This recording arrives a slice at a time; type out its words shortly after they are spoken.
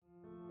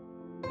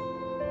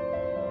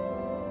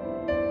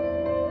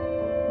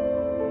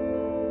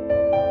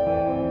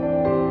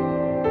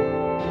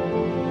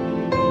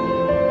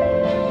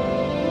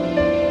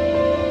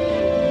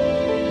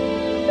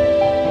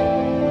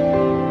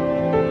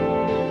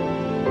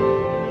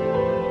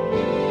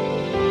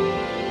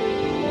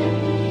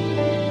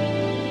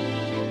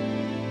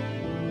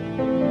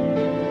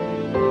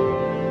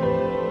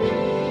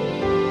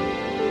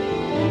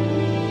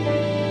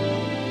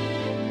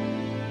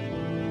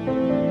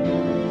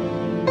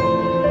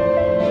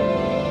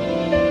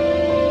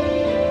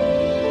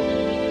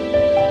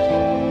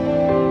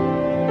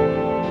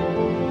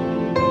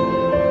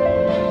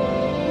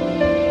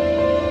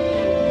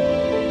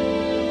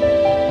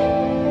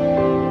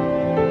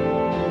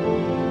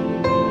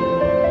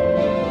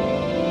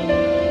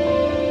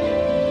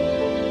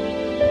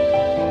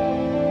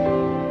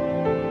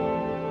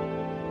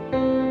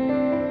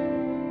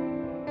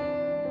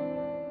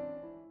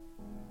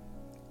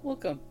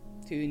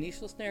to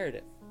Nishal's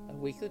Narrative, a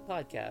weekly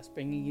podcast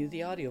bringing you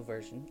the audio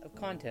version of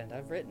content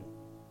I've written.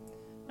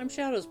 I'm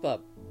Shadows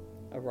Bub,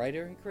 a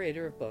writer and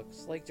creator of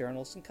books like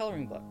journals and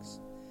coloring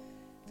books.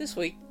 This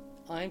week,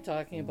 I'm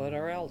talking about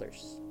our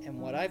elders and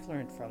what I've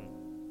learned from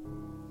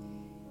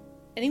them.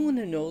 Anyone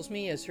who knows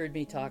me has heard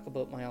me talk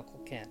about my Uncle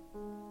Ken.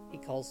 He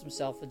calls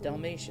himself a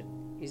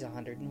Dalmatian. He's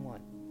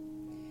 101.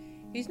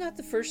 He's not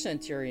the first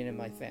centurion in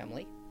my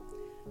family.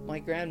 My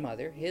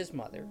grandmother, his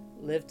mother,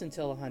 lived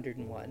until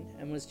 101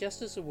 and was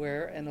just as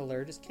aware and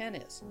alert as Ken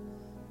is.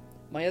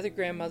 My other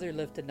grandmother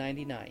lived to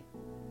 99.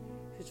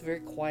 She was a very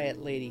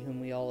quiet lady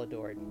whom we all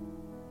adored.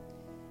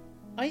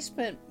 I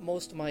spent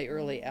most of my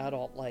early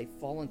adult life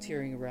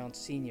volunteering around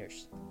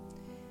seniors.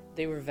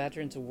 They were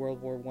veterans of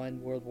World War I,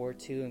 World War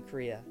II, and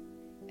Korea,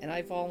 and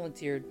I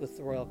volunteered with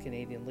the Royal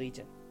Canadian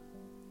Legion.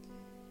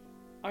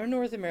 Our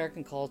North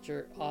American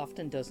culture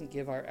often doesn't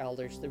give our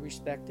elders the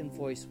respect and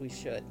voice we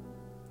should.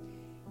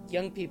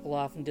 Young people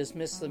often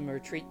dismiss them or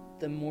treat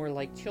them more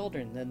like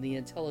children than the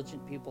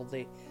intelligent people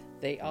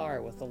they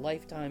are, with a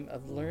lifetime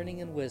of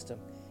learning and wisdom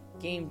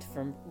gained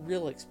from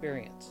real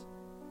experience.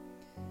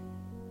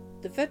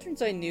 The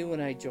veterans I knew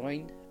when I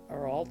joined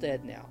are all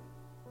dead now,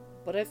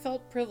 but I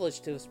felt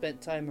privileged to have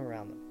spent time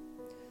around them.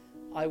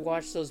 I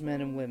watched those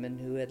men and women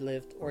who had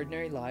lived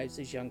ordinary lives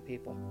as young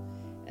people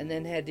and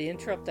then had to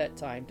interrupt that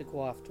time to go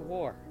off to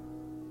war.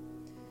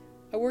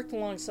 I worked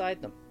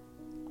alongside them.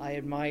 I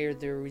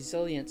admired their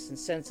resilience and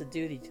sense of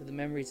duty to the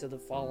memories of the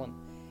fallen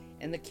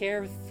and the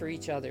care for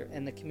each other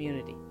and the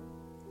community.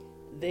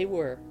 They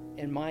were,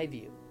 in my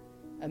view,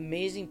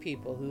 amazing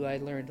people who I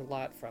learned a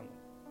lot from.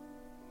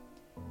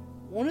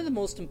 One of the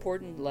most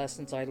important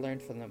lessons I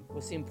learned from them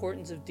was the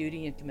importance of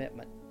duty and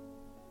commitment.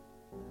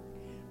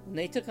 When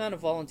they took on a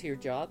volunteer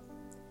job,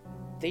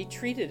 they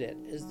treated it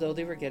as though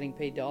they were getting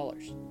paid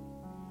dollars.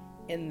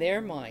 In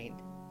their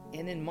mind,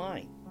 and in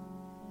mine,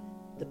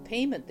 the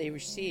payment they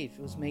received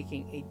was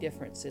making a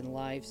difference in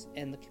lives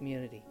and the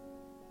community.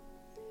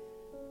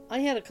 I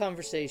had a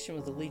conversation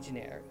with a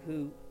Legionnaire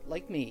who,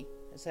 like me,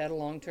 has had a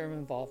long-term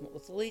involvement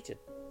with the Legion.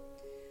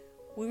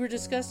 We were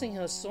discussing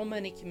how so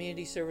many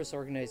community service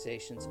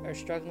organizations are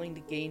struggling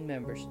to gain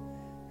members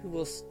who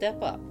will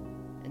step up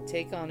and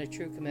take on a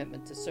true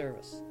commitment to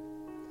service.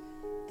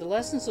 The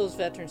lessons those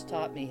veterans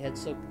taught me had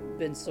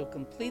been so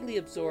completely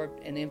absorbed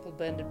and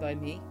implemented by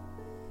me,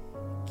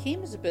 it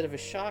came as a bit of a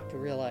shock to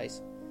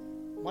realize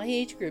my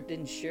age group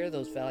didn't share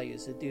those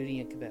values of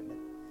duty and commitment.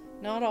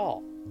 Not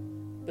all,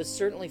 but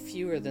certainly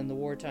fewer than the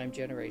wartime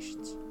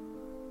generations.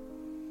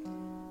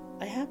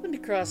 I happened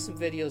across some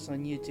videos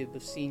on YouTube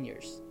of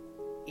seniors,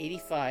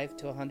 85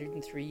 to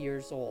 103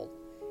 years old,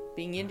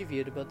 being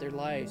interviewed about their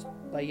lives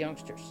by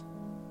youngsters.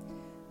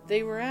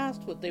 They were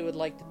asked what they would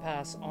like to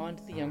pass on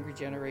to the younger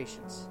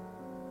generations.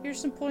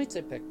 Here's some points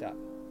I picked up.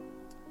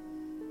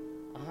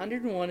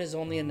 101 is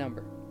only a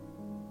number.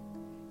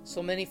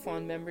 So many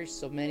fond memories,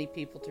 so many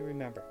people to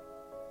remember.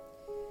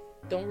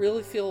 Don't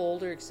really feel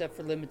older except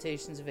for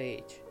limitations of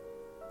age.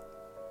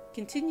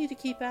 Continue to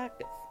keep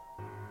active.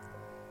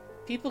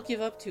 People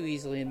give up too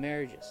easily in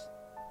marriages.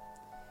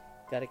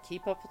 Gotta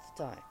keep up with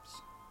the times.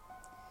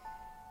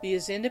 Be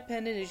as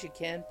independent as you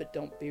can, but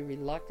don't be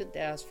reluctant to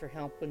ask for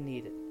help when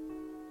needed.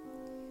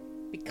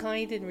 Be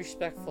kind and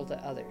respectful to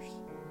others.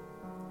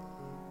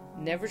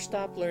 Never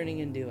stop learning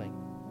and doing.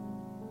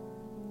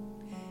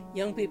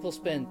 Young people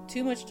spend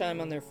too much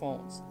time on their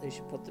phones. They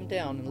should put them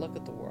down and look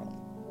at the world.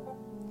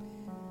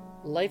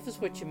 Life is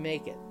what you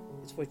make it.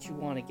 It's what you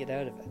want to get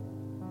out of it.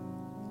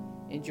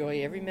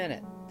 Enjoy every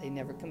minute. They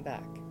never come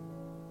back.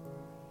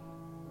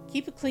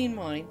 Keep a clean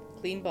mind,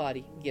 clean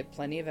body, and get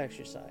plenty of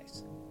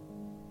exercise.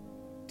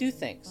 Do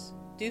things.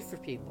 Do for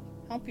people.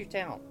 Help your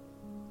town.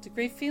 It's a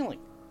great feeling.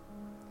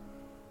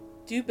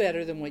 Do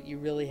better than what you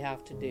really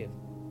have to do.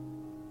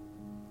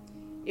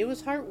 It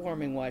was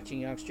heartwarming watching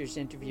youngsters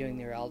interviewing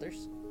their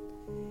elders.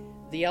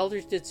 The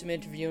elders did some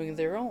interviewing of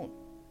their own.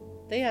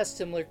 They asked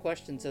similar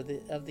questions of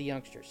the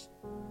youngsters.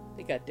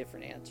 They got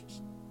different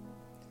answers.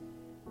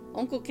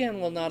 Uncle Ken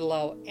will not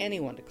allow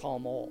anyone to call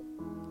him old.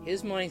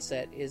 His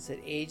mindset is that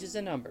age is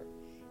a number,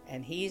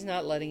 and he's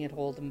not letting it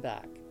hold him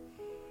back.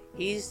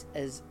 He's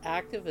as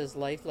active as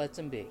life lets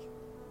him be.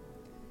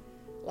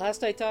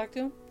 Last I talked to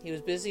him, he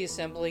was busy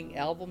assembling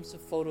albums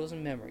of photos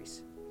and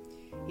memories.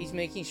 He's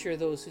making sure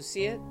those who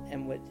see it,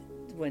 and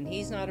when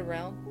he's not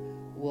around,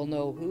 will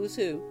know who's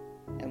who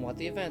and what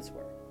the events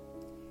were.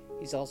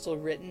 He's also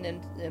written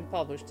and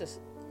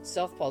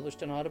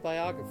self-published an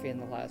autobiography in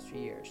the last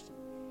few years.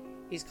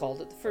 He's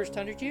called it The First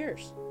 100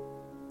 Years.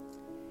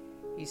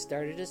 He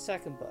started his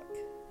second book.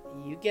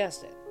 You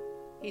guessed it.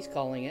 He's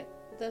calling it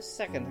The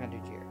Second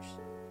 100 Years.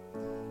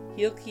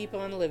 He'll keep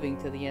on living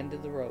to the end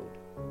of the road.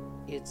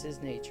 It's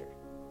his nature.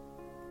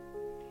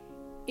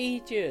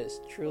 Age is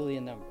truly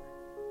a number.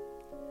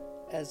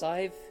 As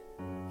I've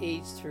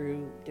aged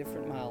through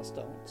different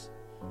milestones,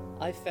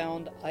 I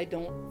found I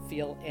don't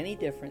feel any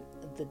different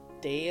the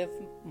day of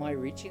my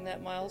reaching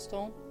that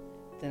milestone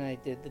than I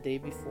did the day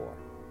before.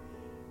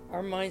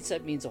 Our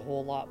mindset means a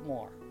whole lot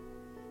more.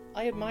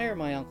 I admire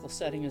my uncle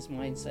setting his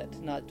mindset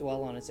to not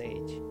dwell on his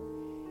age.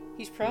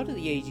 He's proud of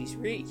the age he's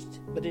reached,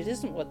 but it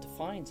isn't what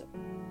defines him.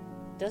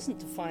 It doesn't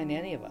define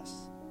any of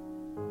us,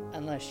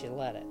 unless you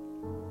let it.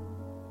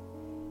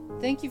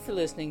 Thank you for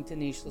listening to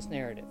Nicheless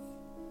Narrative.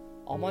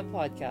 All my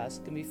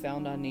podcasts can be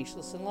found on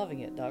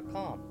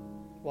nichelessandlovingit.com.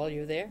 While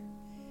you're there,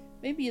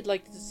 maybe you'd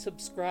like to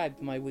subscribe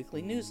to my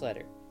weekly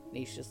newsletter,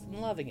 Nicheless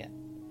and Loving It.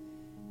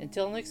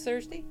 Until next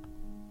Thursday,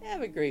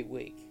 have a great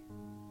week.